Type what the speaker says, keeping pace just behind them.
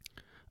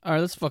All right,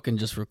 let's fucking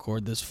just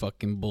record this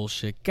fucking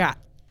bullshit. God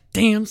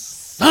damn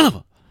son of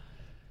a.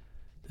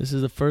 This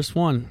is the first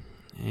one.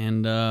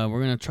 And we're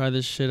going to try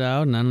this shit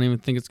out. And I don't even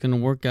think it's going to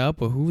work out.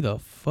 But who the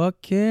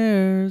fuck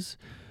cares?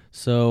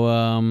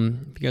 So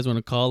if you guys want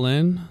to call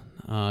in,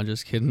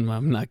 just kidding.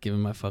 I'm not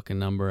giving my fucking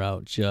number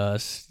out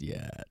just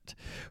yet.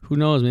 Who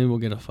knows? Maybe we'll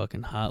get a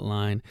fucking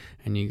hotline.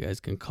 And you guys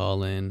can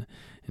call in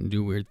and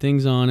do weird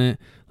things on it.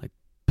 Like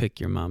pick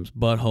your mom's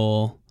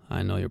butthole.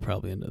 I know you're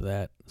probably into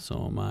that.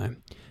 So am I.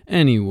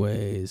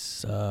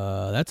 Anyways,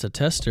 that's a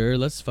tester.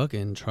 Let's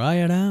fucking try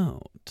it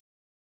out.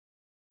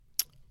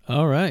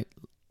 All right.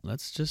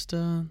 Let's just,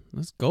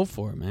 let's go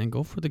for it, man.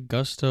 Go for the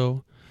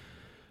gusto.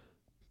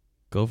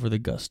 Go for the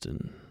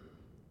gustin'.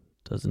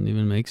 Doesn't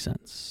even make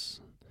sense.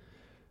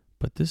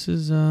 But this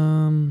is,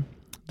 the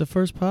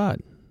first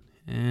pod.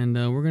 And,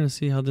 we're going to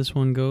see how this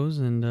one goes.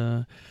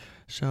 And,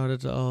 shout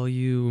out to all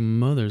you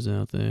mothers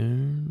out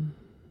there.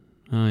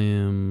 I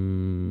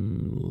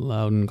am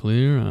loud and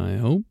clear, I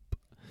hope.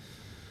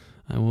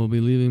 I will be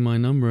leaving my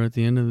number at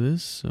the end of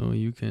this so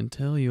you can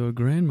tell your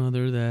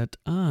grandmother that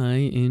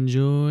I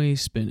enjoy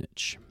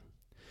spinach.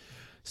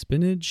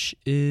 Spinach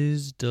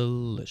is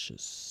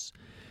delicious.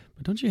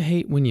 But don't you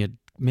hate when you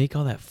make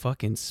all that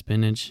fucking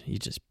spinach? You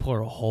just pour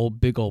a whole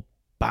big old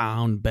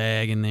bound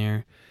bag in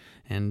there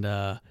and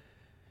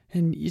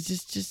it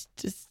just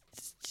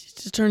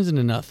turns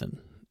into nothing.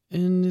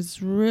 And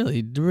it's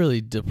really,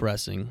 really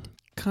depressing.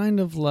 Kind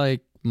of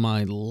like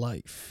my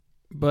life.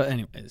 But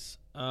anyways,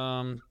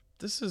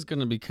 this is going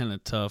to be kind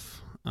of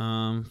tough.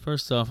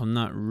 First off, I'm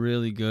not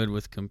really good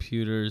with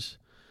computers.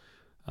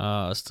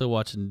 Still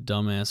watching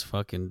dumbass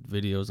fucking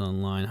videos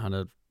online how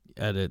to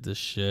edit this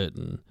shit.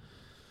 And,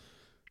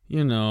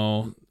 you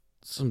know,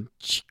 some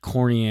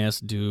corny ass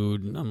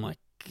dude. And I'm like,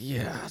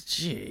 yeah,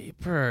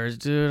 jeepers,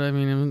 dude. I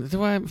mean,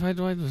 do I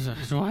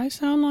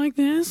sound like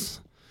this?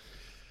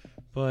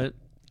 But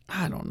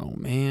I don't know,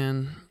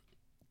 man.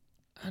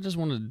 I just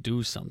want to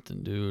do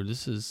something, dude.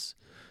 This is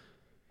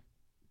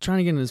trying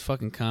to get into this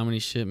fucking comedy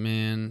shit,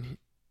 man.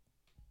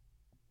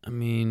 I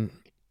mean,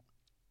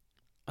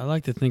 I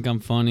like to think I'm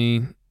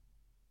funny.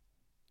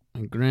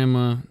 My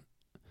grandma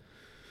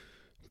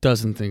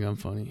doesn't think I'm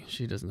funny.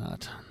 She does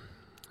not.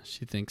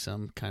 She thinks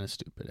I'm kind of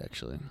stupid,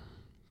 actually.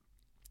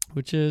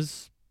 Which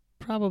is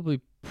probably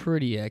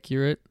pretty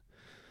accurate.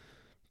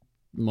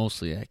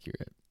 Mostly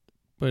accurate.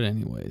 But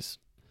anyways.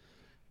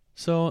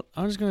 So,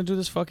 I'm just going to do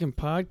this fucking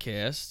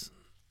podcast.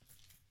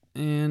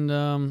 And,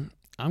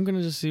 I'm going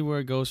to just see where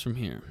it goes from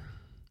here.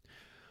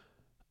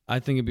 I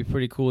think it'd be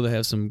pretty cool to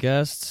have some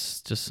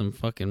guests, just some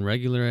fucking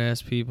regular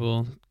ass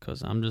people,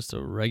 because I'm just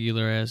a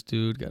regular ass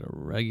dude, got a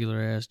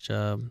regular ass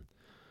job.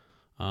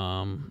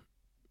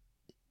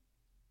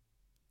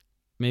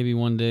 Maybe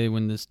one day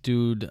when this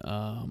dude,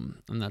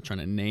 I'm not trying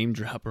to name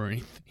drop or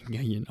anything,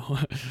 you know,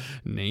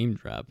 name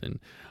dropping.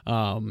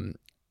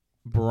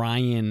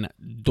 Brian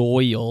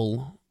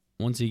Doyle,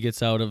 once he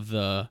gets out of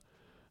the,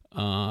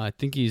 I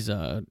think he's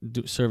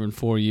serving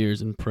 4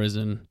 years in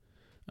prison.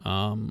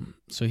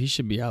 So he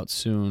should be out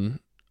soon.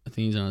 I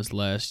think he's on his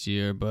last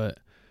year, but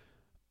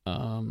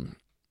one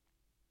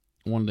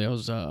day I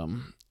was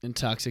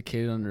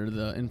intoxicated under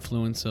the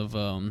influence of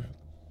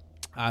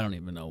I don't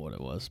even know what it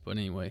was, but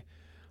anyway,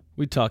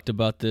 we talked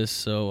about this,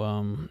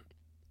 so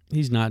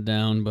he's not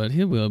down, but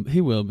he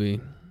will be.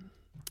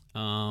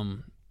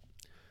 So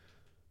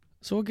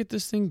we'll get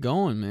this thing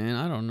going, man.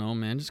 I don't know,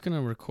 man. Just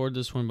gonna record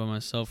this one by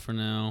myself for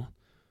now.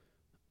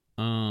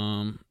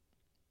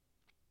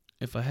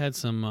 If I had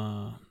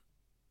some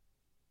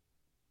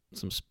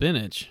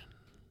spinach,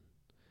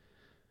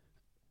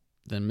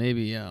 then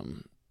maybe I'd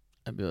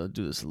be able to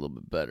do this a little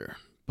bit better.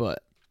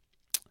 But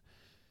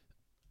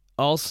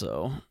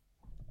also,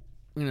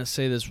 I'm gonna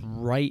say this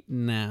right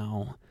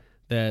now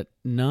that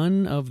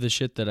none of the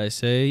shit that I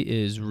say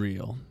is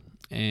real,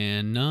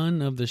 and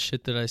none of the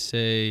shit that I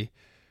say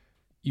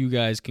you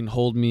guys can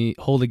hold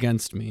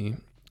against me,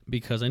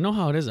 because I know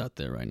how it is out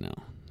there right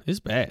now. It's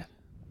bad.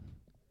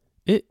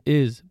 It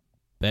is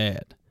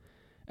bad.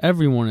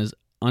 Everyone is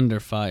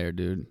under fire,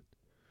 dude.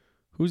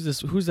 Who's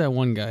that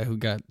one guy who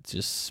got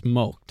just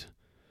smoked?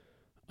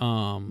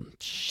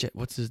 Shit,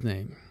 what's his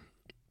name?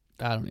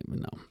 I don't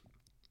even know.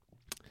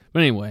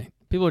 But anyway,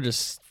 people are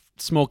just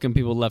smoking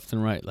people left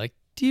and right. Like,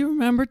 do you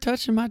remember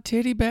touching my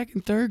titty back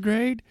in 3rd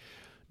grade?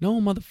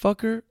 No,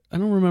 motherfucker. I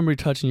don't remember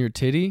touching your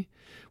titty.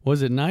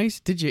 Was it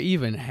nice? Did you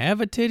even have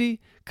a titty?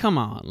 Come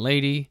on,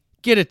 lady.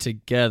 Get it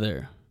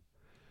together.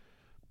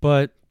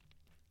 But,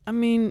 I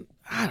mean,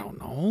 I don't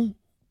know.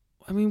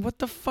 I mean, what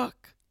the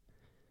fuck?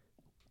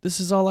 This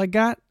is all I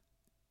got.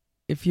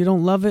 If you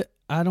don't love it,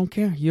 I don't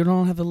care. You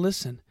don't have to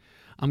listen.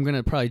 I'm going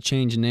to probably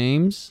change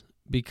names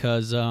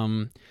because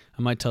I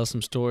might tell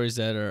some stories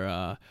that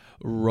are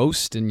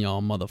roasting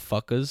y'all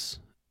motherfuckers.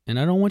 And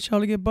I don't want y'all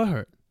to get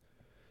butthurt.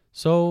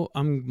 So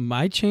I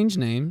might change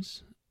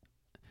names.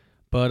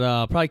 But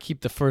I'll probably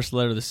keep the first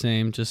letter the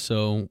same just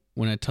so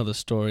when I tell the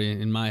story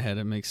in my head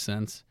it makes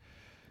sense.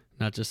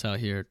 Not just out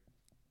here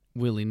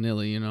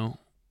willy-nilly, you know.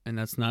 And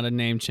that's not a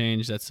name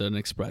change. That's an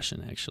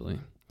expression, actually.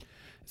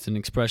 It's an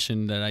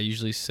expression that I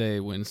usually say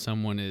when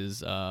someone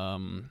is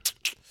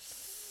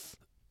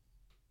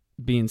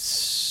being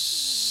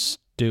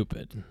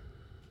stupid,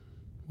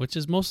 which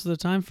is most of the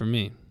time for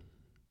me.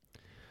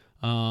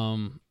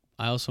 I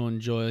also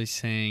enjoy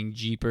saying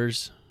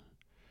jeepers.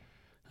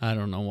 I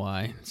don't know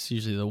why. It's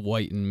usually the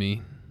white in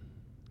me.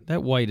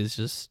 That white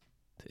is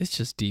it's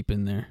just deep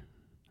in there.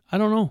 I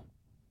don't know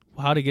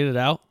how to get it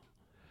out.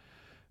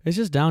 It's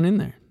just down in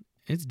there.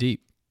 It's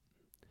deep.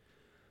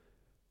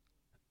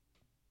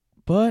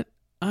 But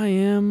I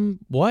am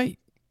white.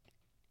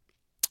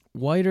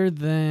 Whiter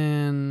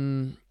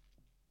than...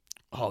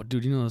 Oh,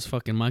 dude, you know those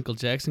fucking Michael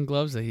Jackson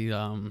gloves that he...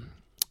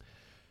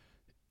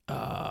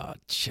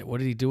 Shit, what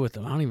did he do with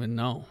them? I don't even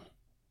know.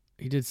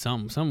 He did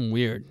something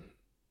weird.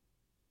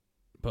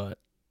 But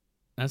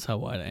that's how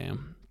white I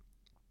am.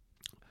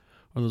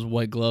 Or those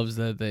white gloves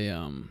that they,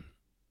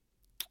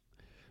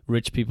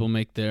 rich people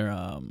make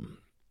their,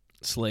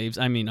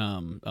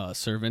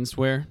 servants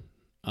wear.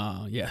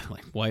 Yeah,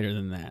 like whiter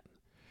than that.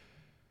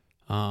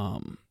 I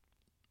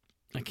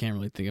can't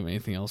really think of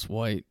anything else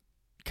white.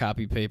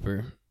 Copy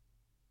paper.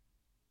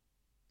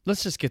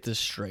 Let's just get this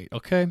straight,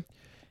 okay?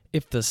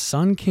 If the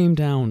sun came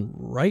down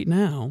right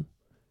now,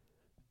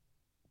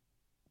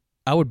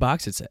 I would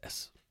box its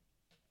ass.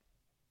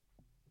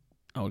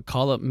 I would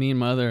call up me and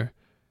my other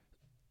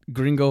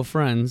gringo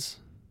friends,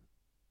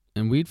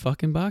 and we'd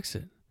fucking box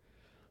it.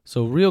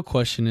 So real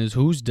question is,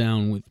 who's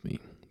down with me?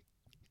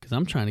 Because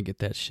I'm trying to get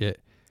that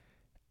shit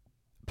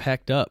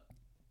packed up.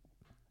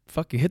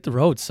 Fucking hit the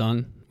road,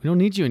 son. We don't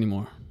need you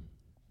anymore.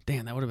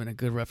 Damn, that would have been a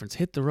good reference.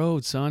 Hit the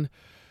road, son.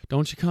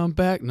 Don't you come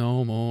back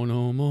no more,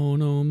 no more,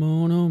 no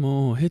more, no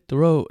more. Hit the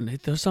road and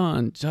hit the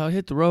sun.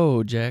 Hit the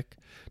road, Jack.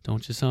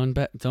 Don't you come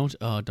back? Don't you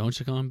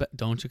come back?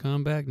 Don't you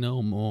come back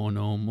no more,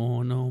 no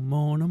more, no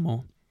more, no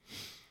more.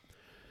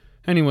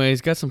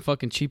 Anyways, got some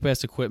fucking cheap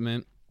ass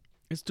equipment.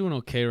 It's doing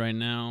okay right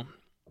now.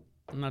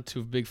 I'm not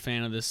too big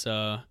fan of this.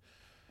 What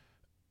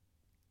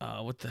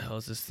the hell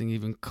is this thing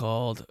even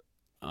called?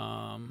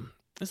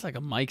 It's like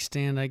a mic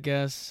stand, I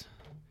guess.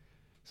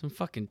 Some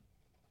fucking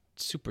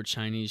super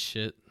Chinese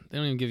shit. They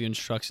don't even give you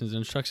instructions. The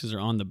instructions are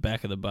on the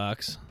back of the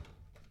box.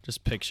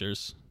 Just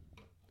pictures.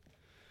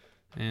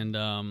 And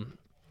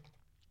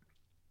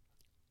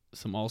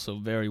some also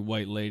very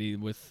white lady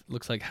with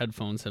looks like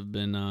headphones have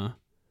been I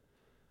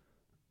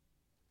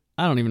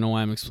don't even know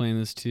why I'm explaining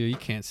this to you. You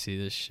can't see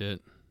this shit.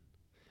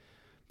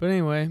 But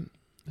anyway,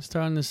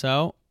 starting this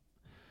out.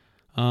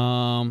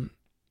 I'm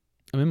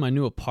in my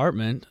new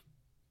apartment.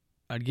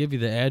 I'd give you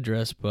the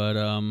address, but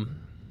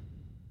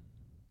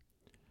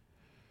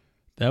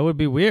that would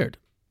be weird.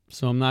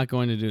 So I'm not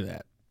going to do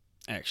that,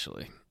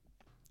 actually,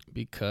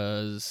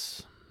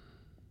 because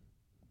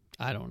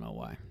I don't know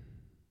why.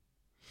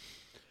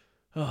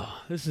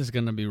 Oh, this is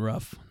going to be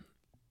rough.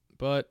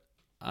 But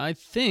I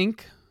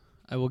think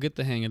I will get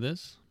the hang of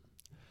this.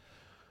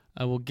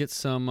 I will get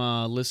some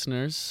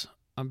listeners.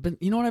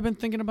 You know what I've been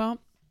thinking about?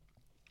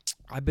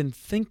 I've been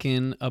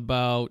thinking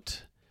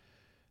about,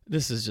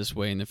 this is just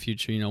way in the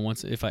future,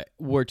 if I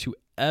were to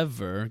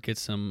ever get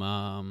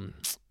some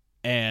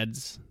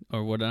ads,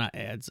 or what, not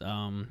ads, I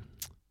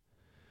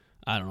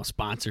don't know,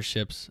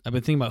 sponsorships. I've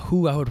been thinking about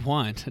who I would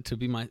want to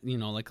be my,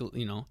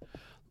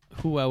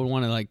 who I would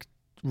want to like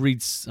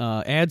read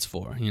ads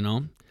for,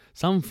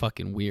 Something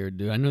fucking weird,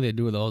 dude. I know they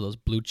do with all those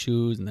Blue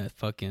Chews and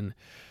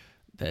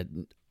that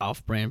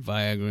off-brand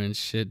Viagra and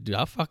shit, dude.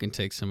 I'll fucking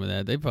take some of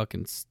that. They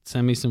fucking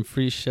send me some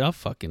free shit.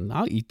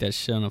 I'll eat that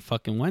shit on a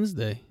fucking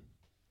Wednesday.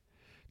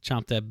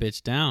 Chomp that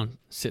bitch down.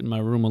 Sit in my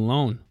room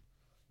alone.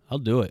 I'll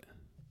do it.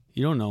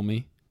 You don't know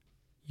me.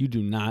 You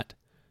do not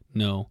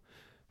know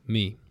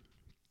me.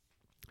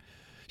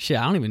 Shit,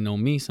 I don't even know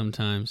me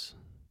sometimes.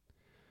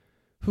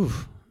 Whew.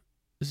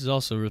 This is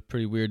also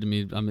pretty weird to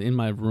me. I'm in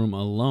my room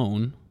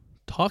alone,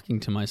 talking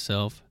to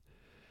myself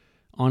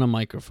on a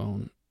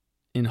microphone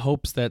in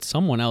hopes that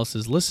someone else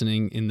is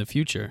listening in the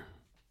future.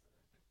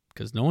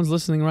 Because no one's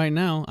listening right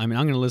now. I mean,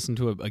 I'm going to listen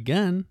to it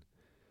again,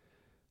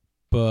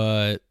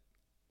 but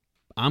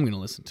I'm going to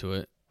listen to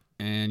it.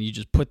 And you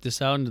just put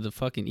this out into the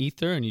fucking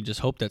ether and you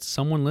just hope that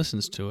someone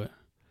listens to it.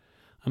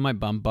 I might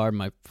bombard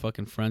my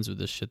fucking friends with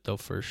this shit, though,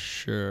 for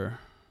sure.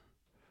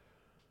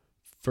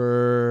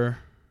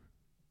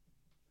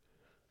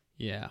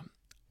 Yeah.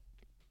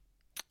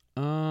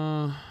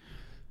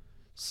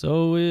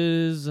 So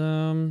is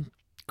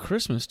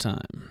Christmas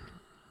time.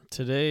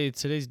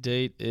 Today's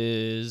date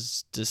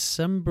is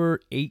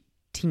December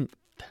 18th.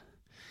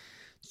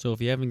 So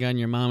if you haven't gotten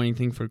your mom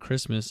anything for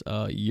Christmas,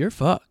 you're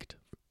fucked.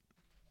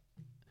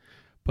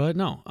 But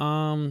no,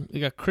 we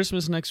got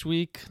Christmas next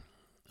week.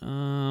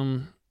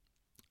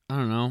 I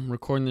don't know. I'm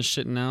recording this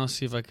shit now.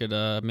 See if I could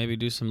maybe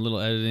do some little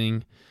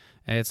editing,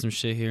 add some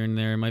shit here and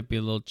there. It might be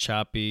a little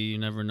choppy. You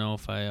never know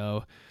if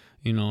I,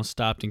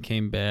 stopped and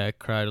came back,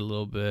 cried a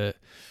little bit,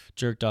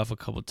 jerked off a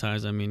couple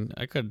times. I mean,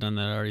 I could have done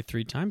that already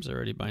 3 times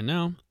already by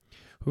now.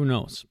 Who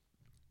knows?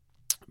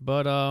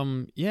 But,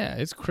 yeah,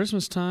 it's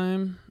Christmas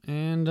time,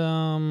 and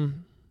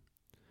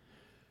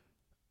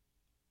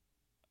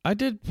I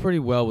did pretty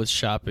well with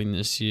shopping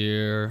this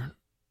year.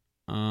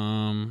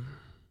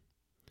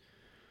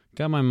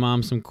 Got my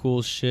mom some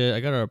cool shit. I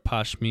got her a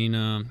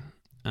pashmina.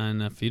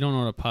 And if you don't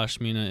know what a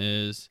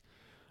pashmina is,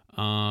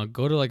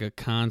 go to like a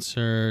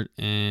concert,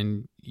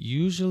 and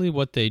usually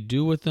what they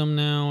do with them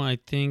now, I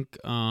think,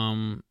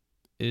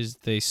 is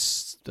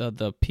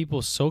the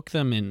people soak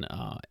them in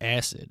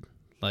acid,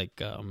 like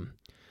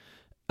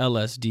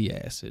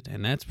LSD acid,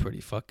 and that's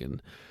pretty fucking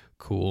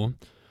cool.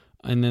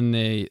 And then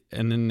they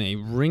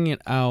wring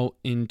it out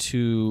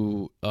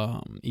into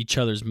each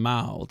other's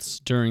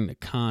mouths during the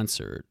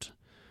concert,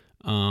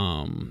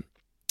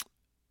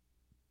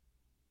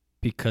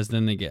 because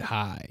then they get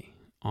high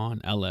on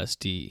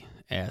LSD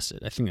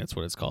acid. I think that's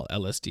what it's called,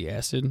 LSD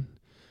acid.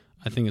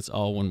 I think it's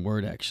all one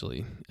word,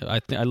 actually. I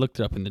looked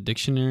it up in the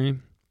dictionary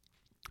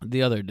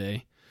the other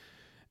day.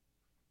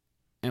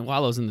 And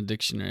while I was in the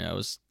dictionary, I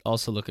was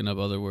also looking up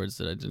other words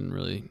that I didn't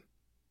really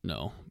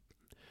know.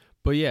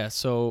 But yeah,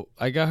 so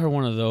I got her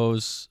one of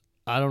those.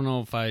 I don't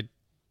know if I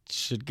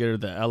should get her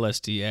the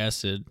LSD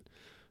acid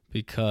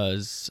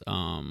because,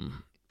 I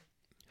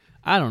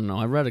don't know.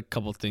 I read a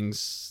couple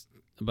things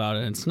about it,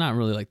 and it's not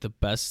really like the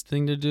best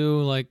thing to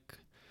do, like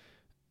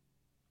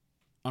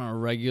on a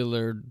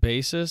regular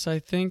basis. I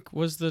think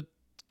was the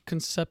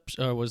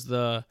conception, or was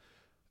the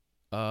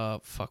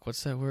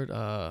what's that word?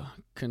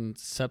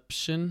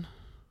 Conception?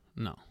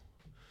 No,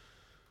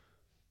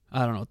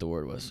 I don't know what the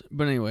word was.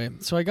 But anyway,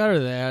 so I got her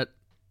that.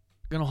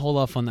 Gonna hold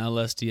off on the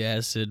LSD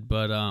acid,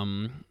 but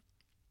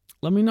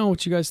let me know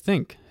what you guys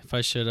think. If I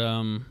should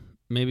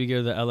maybe give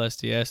her the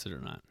LSD acid or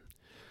not.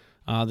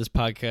 This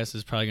podcast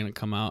is probably gonna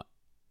come out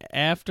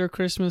after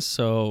Christmas,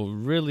 so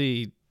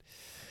really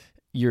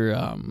your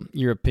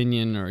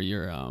opinion or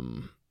your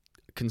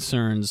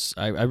concerns,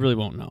 I really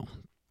won't know.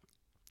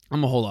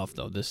 I'm gonna hold off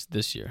though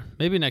this year,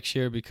 maybe next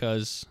year,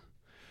 because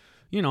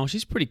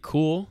she's pretty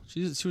cool.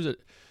 She's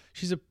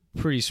a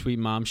pretty sweet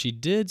mom. She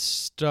did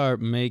start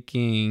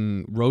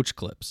making roach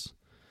clips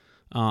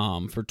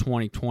for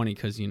 2020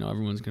 because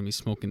everyone's gonna be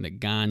smoking the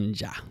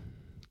ganja,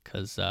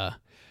 because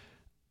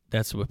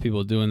that's what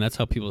people do, and that's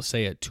how people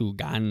say it too,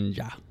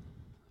 ganja,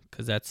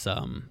 because that's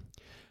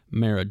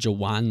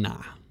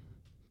marijuana.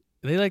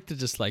 They like to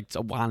just like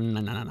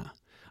wana.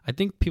 I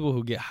think people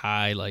who get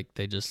high, like,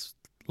 they just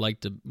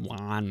like to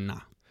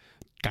wana,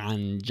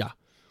 ganja,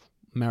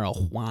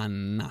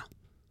 marijuana.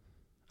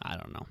 I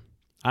don't know.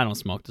 I don't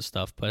smoke the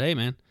stuff, but hey,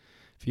 man,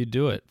 if you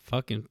do it,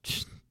 fucking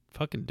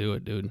do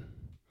it, dude.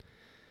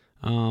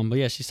 But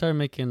yeah, she started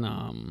making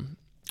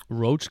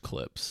roach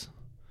clips.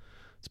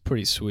 It's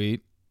pretty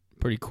sweet,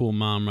 pretty cool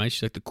mom, right?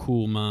 She's like the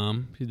cool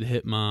mom. She's the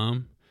hit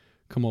mom.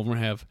 Come over and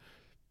have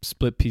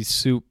split piece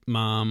soup,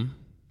 mom.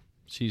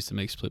 She used to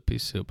make split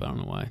piece soup. I don't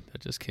know why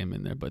that just came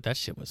in there, but that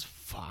shit was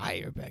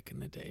fire back in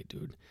the day,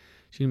 dude.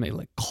 She'd make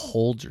like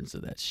cauldrons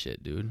of that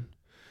shit, dude.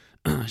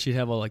 She'd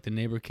have all like the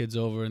neighbor kids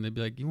over, and they'd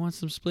be like, "You want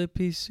some split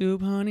piece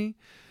soup, honey?"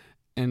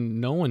 And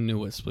no one knew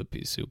what split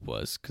piece soup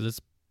was, because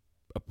it's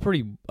a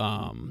pretty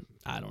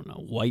I don't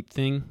know, white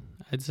thing,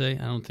 I'd say.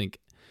 I don't think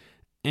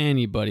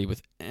anybody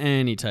with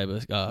any type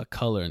of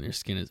color in their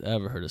skin has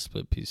ever heard of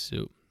split piece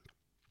soup.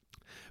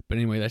 But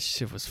anyway, that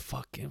shit was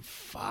fucking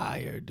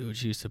fire, dude.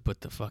 She used to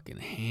put the fucking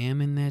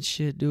ham in that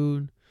shit,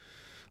 dude.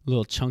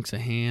 Little chunks of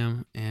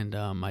ham. And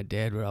my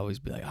dad would always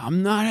be like,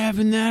 "I'm not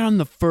having that on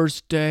the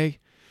first day."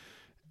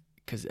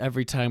 Because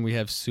every time we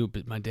have soup,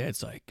 my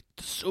dad's like,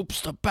 "The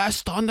soup's the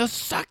best on the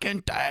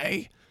second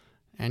day."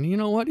 And you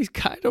know what? He's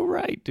kind of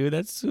right, dude.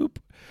 That soup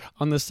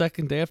on the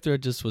second day after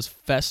it just was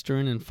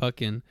festering and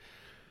fucking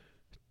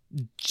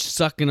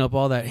sucking up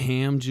all that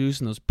ham juice,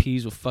 and those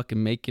peas were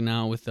fucking making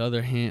out with the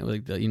other ham,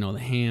 like the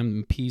ham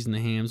and peas and the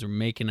hams were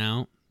making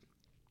out.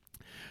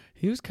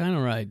 He was kind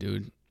of right,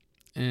 dude.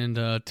 And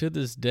to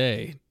this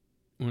day,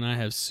 when I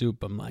have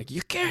soup, I'm like,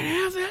 "You can't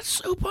have that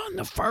soup on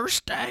the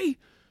first day.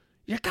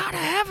 You gotta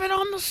have it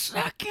on the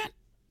second."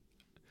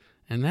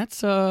 And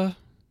that's how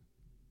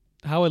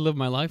I live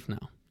my life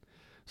now.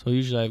 So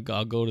usually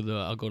I'll go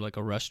to like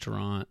a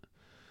restaurant,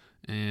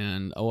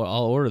 and I'll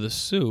order the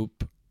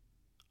soup.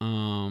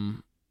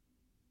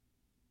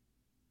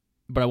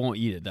 But I won't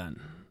eat it then.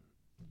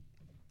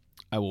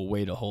 I will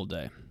wait a whole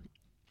day.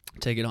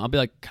 Take it home. I'll be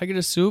like, "Can I get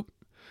a soup?"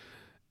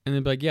 And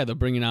they'll be like, "Yeah," they'll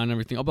bring it out and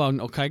everything.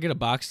 Oh, can I get a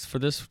box for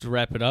this to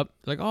wrap it up?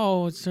 They're like,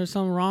 "Oh, is there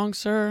something wrong,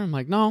 sir?" I'm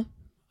like, "No,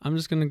 I'm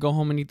just going to go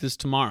home and eat this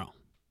tomorrow."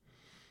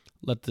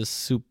 Let this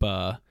soup,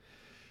 I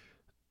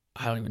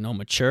don't even know,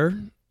 mature?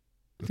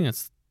 I think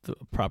that's the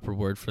proper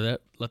word for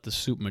that. Let the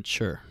soup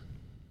mature.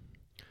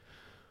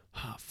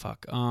 Ah,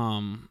 fuck.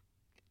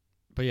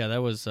 But yeah,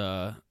 that was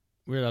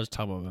weird. I was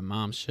talking about my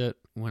mom's shit.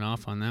 Went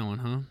off on that one,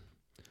 huh?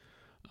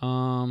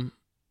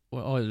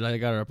 I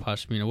got her a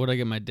pashmina. What did I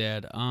get my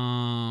dad?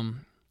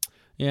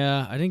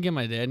 Yeah, I didn't get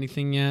my dad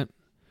anything yet.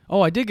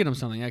 Oh, I did get him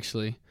something,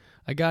 actually.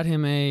 I got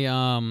him a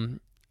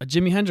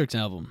Jimi Hendrix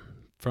album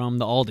from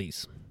the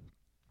Aldi's.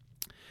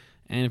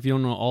 And if you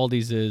don't know what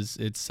Aldi's is,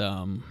 it's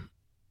I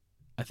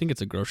think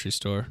it's a grocery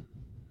store.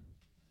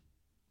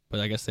 But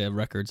I guess they have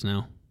records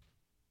now.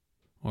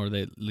 Or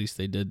at least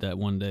they did that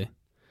one day.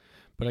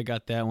 But I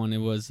got that one. It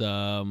was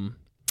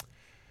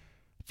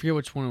I forget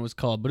which one it was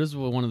called, but this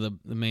was one of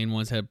the main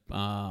ones. Had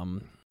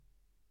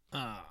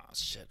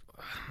shit.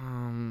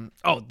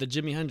 The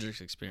Jimi Hendrix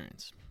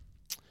Experience.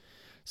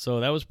 So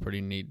that was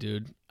pretty neat,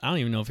 dude. I don't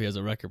even know if he has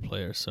a record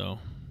player, so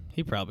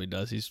he probably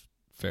does. He's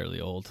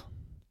fairly old.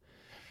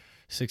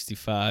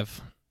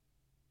 65,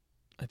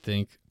 I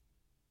think.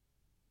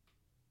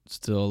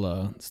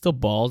 Still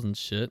balls and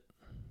shit.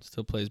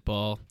 Still plays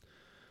ball.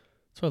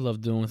 That's what I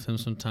love doing with him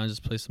sometimes.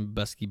 Just play some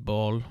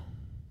basketball.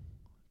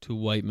 2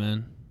 white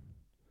men.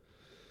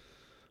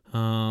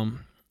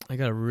 I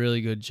got a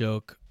really good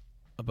joke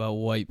about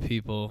white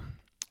people,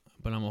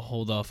 but I'm going to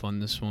hold off on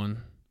this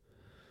one.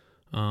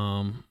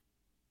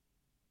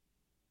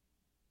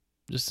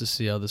 Just to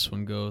see how this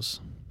one goes.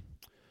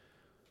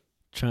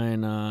 Try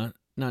and not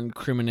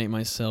incriminate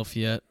myself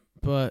yet,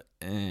 but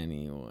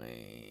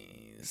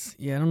anyways,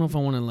 yeah, I don't know if I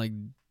want to like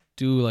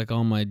do like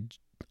all my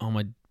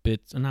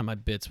bits, not my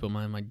bits, but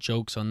my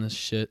jokes on this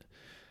shit.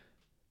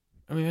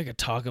 I mean, I could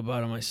talk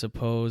about them, I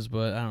suppose,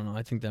 but I don't know.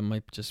 I think that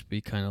might just be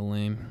kind of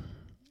lame.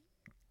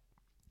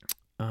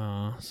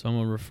 So I'm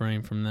gonna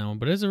refrain from that one,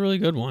 but it's a really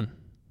good one.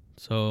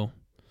 So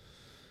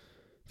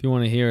if you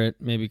want to hear it,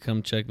 maybe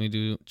come check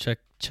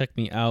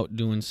me out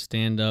doing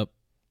stand up.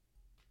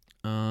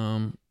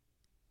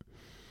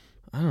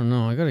 I don't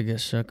know. I gotta get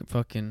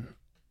fucking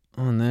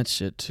on that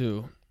shit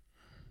too.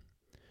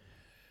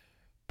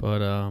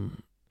 But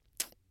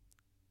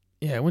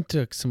yeah, I went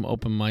to some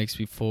open mics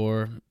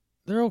before.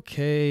 They're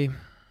okay. The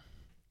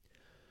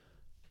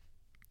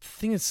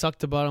thing that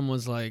sucked about them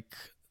was like,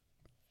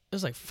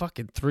 there's like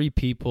fucking 3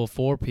 people,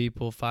 4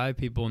 people, 5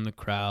 people in the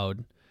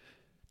crowd.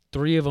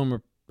 3 of them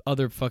are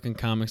other fucking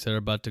comics that are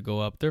about to go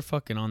up. They're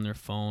fucking on their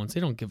phones. They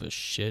don't give a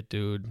shit,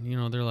 dude. You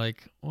know, they're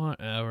like,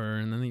 whatever.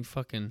 And then they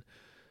fucking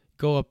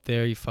go up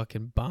there, you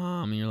fucking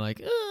bomb, and you're like,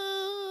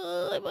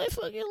 my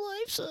fucking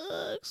life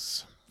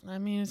sucks. I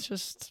mean, it's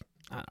just,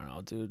 I don't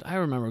know, dude. I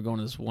remember going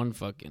to this one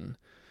fucking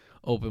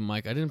open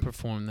mic. I didn't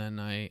perform that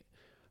night,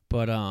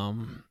 but I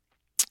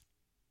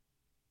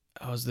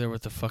was there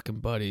with a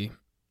fucking buddy,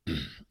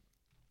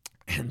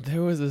 and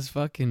there was this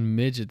fucking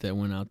midget that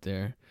went out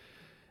there.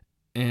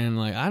 And,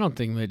 like, I don't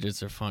think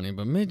midgets are funny,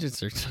 but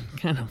midgets are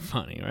kind of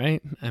funny,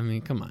 right? I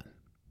mean, come on.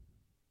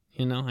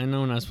 You know, I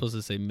know we're not supposed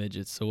to say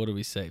midgets, so what do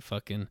we say?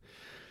 Fucking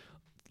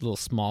little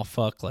small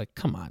fuck? Like,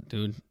 come on,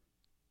 dude.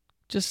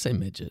 Just say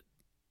midget.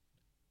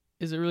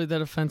 Is it really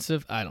that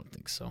offensive? I don't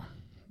think so.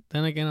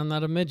 Then again, I'm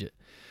not a midget.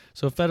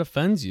 So if that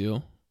offends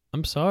you,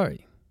 I'm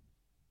sorry.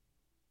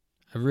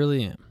 I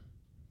really am.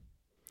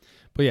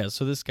 But yeah,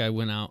 so this guy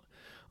went out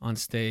on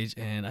stage,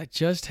 and I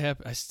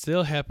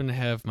still happen to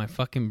have my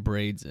fucking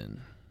braids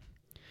in.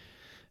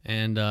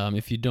 And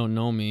if you don't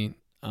know me,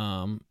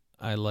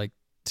 I like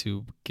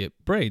to get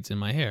braids in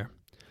my hair,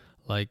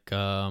 like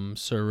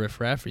Sir Riff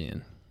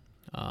Raffian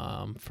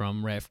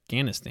from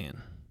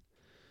Afghanistan.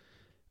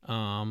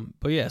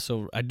 But yeah,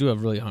 so I do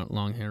have really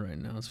long hair right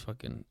now. It's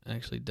fucking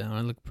actually down.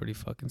 I look pretty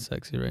fucking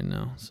sexy right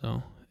now.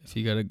 So if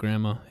you got a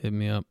grandma, hit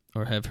me up,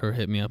 or have her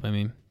hit me up. I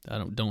mean,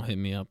 don't hit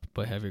me up,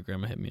 but have your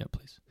grandma hit me up,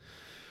 please.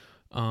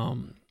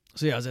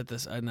 So yeah, I was at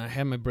this, and I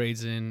had my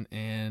braids in,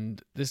 and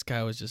this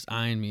guy was just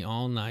eyeing me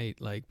all night,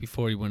 like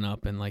before he went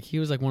up, and like he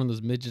was like one of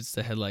those midgets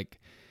that had like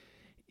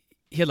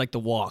the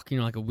walk, you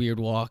know, like a weird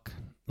walk,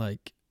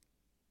 like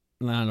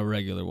not a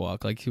regular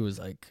walk, like he was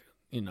like,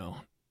 you know,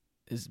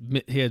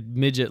 he had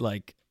midget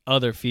like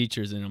other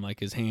features in him, like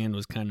his hand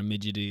was kind of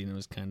midgety, and it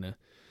was kind of,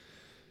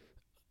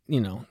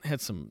 you know, had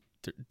some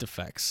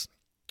defects.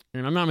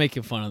 And I'm not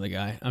making fun of the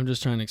guy. I'm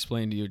just trying to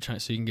explain to you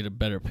so you can get a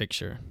better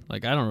picture.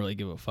 Like, I don't really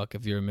give a fuck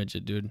if you're a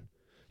midget, dude.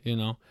 You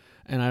know?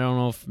 And I don't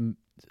know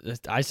if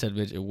I said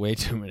midget way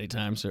too many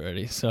times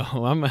already. So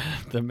I'm going to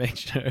have to make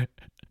sure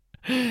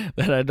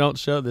that I don't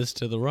show this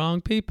to the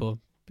wrong people.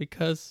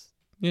 Because,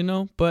 you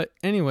know? But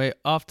anyway,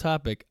 off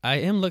topic. I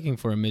am looking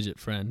for a midget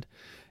friend.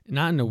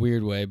 Not in a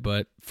weird way,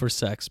 but for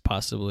sex,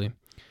 possibly.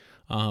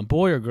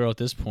 Boy or girl at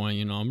this point,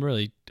 you know. I'm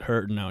really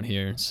hurting out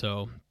here.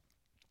 So,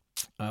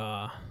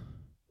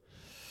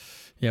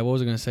 yeah, what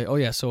was I going to say? Oh,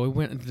 yeah, so I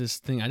went into this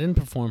thing. I didn't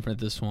perform for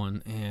this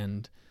one,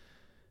 and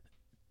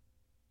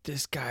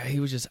this guy,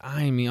 he was just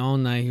eyeing me all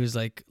night. He was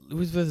like, he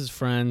was with his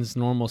friends,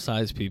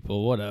 normal-sized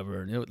people,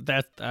 whatever.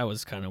 That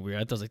was kind of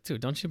weird. I was like,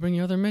 dude, don't you bring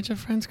your other midget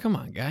friends? Come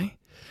on, guy.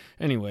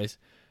 Anyways,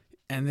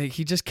 and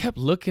he just kept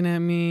looking at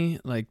me,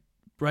 like,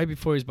 right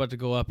before he was about to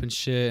go up and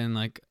shit, and,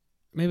 like,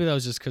 maybe that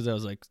was just because I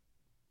was, like,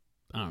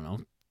 I don't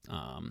know,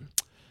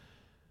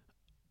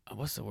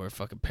 what's the word?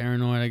 Fucking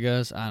paranoid, I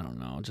guess. I don't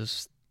know,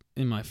 just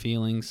in my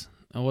feelings.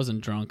 I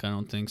wasn't drunk, I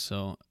don't think,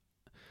 so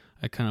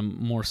I kind of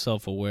more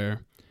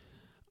self-aware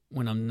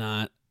when I'm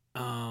not.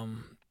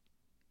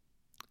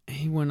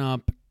 He went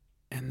up,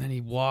 and then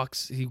he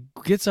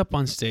gets up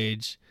on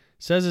stage,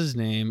 says his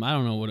name. I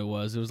don't know what it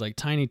was. It was like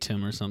Tiny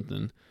Tim or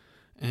something.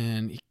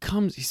 And he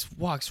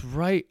walks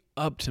right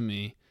up to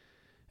me,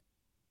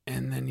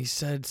 and then he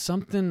said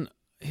something,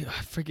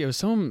 I forget, it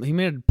was he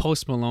made a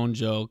Post Malone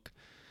joke.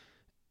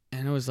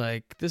 And it was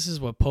like, this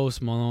is what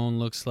Post Malone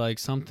looks like,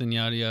 something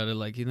yada yada.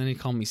 Like, and then he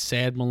called me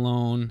Sad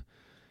Malone.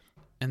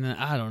 And then,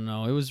 I don't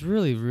know. It was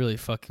really, really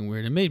fucking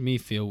weird. It made me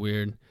feel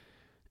weird.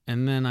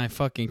 And then I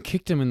fucking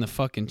kicked him in the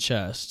fucking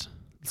chest.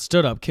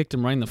 Stood up, kicked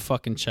him right in the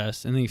fucking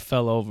chest, and then he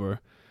fell over.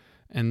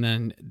 And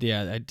then,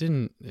 I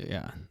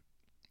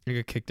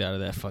got kicked out of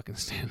that fucking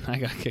stand. I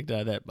got kicked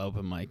out of that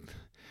open mic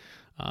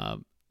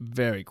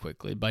very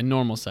quickly by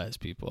normal-sized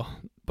people.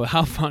 But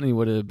how funny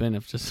would it have been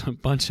if just a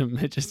bunch of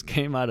midgets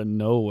came out of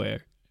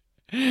nowhere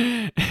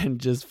and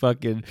just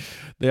fucking,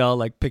 they all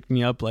like picked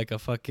me up like a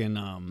fucking,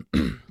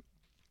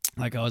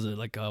 like I was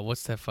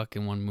what's that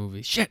fucking one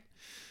movie? Shit!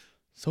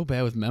 So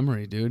bad with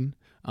memory, dude.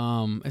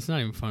 It's not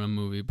even from a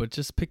movie, but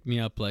just pick me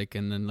up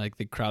and then like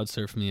they crowd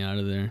surf me out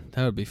of there.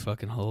 That would be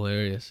fucking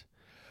hilarious.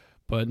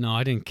 But no,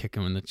 I didn't kick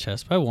him in the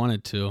chest, but I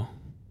wanted to.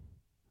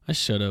 I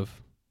should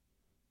have.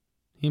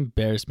 He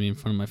embarrassed me in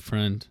front of my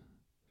friend.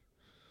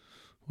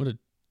 What a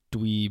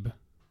dweeb.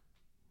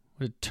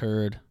 What a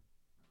turd.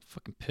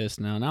 Fucking pissed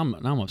now. Now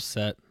I'm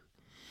upset.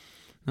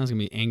 Now it's gonna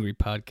be an angry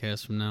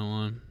podcast from now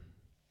on.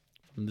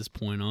 From this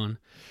point on.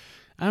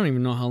 I don't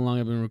even know how long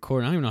I've been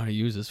recording. I don't even know how to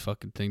use this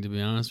fucking thing, to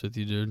be honest with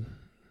you, dude. It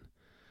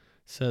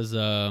says,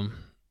 dude,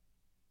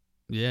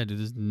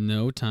 there's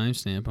no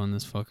timestamp on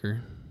this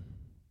fucker.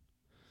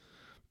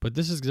 But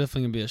this is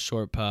definitely going to be a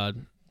short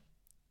pod.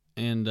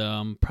 And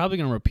probably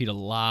going to repeat a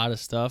lot of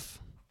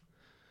stuff.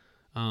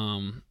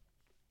 But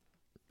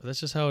that's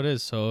just how it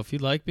is. So if you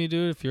like me,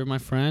 dude, if you're my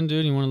friend,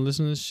 dude, you want to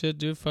listen to this shit,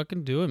 dude,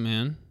 fucking do it,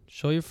 man.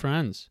 Show your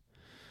friends.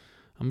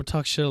 I'm going to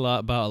talk shit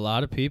about a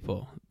lot of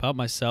people. About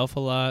myself a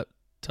lot.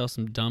 Tell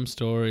some dumb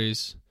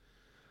stories.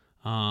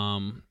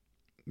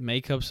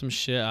 Make up some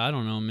shit. I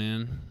don't know,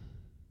 man.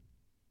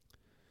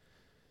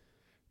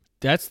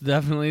 That's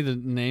definitely the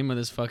name of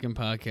this fucking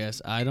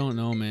podcast. I don't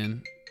know,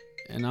 man.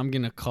 And I'm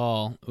going to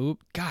call.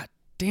 God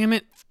damn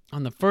it.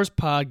 On the first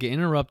pod, get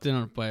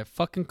interrupted by a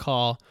fucking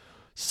call.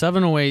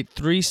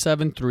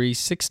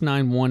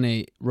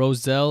 708-373-6918.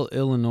 Roselle,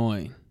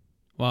 Illinois.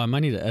 Wow, I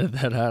might need to edit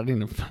that out. I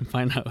need to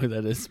find out who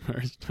that is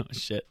first. Oh,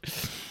 shit.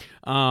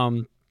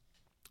 Wow,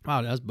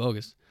 that's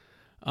bogus.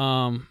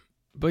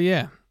 But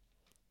yeah,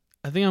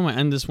 I think I'm going to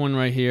end this one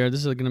right here. This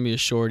is going to be a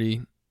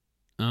shorty.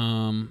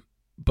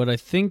 But I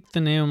think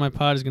the name of my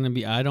pod is going to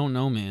be I Don't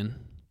Know, Man.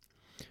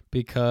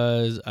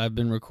 Because I've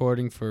been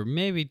recording for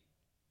maybe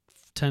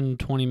 10,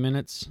 20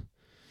 minutes.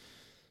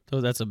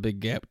 So that's a big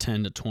gap,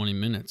 10 to 20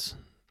 minutes.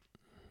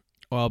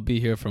 Well, I'll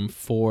be here from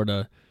 4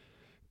 to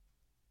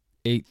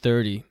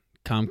 8:30,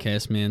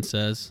 Comcast man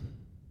says.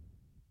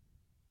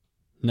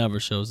 Never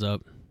shows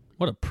up.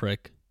 What a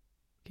prick.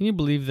 Can you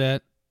believe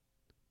that?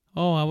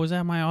 Oh, I was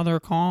at my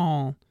other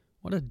call.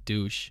 What a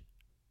douche.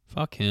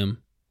 Fuck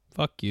him.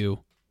 Fuck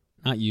you.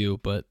 Not you,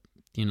 but,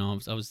 you know,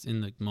 I was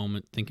in the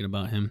moment thinking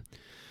about him.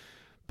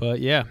 But,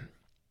 yeah.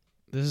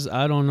 This is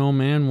I Don't Know,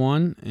 Man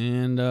 1.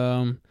 And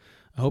I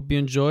hope you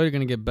enjoyed. You're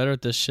going to get better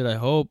at this shit, I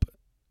hope.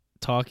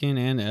 Talking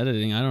and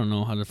editing. I don't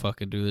know how to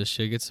fucking do this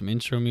shit. Get some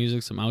intro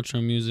music, some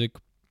outro music.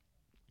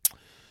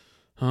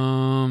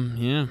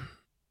 Yeah.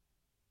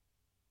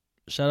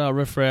 Shout out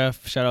Riff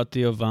Raff. Shout out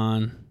Theo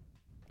Von.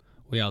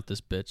 We out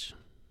this bitch.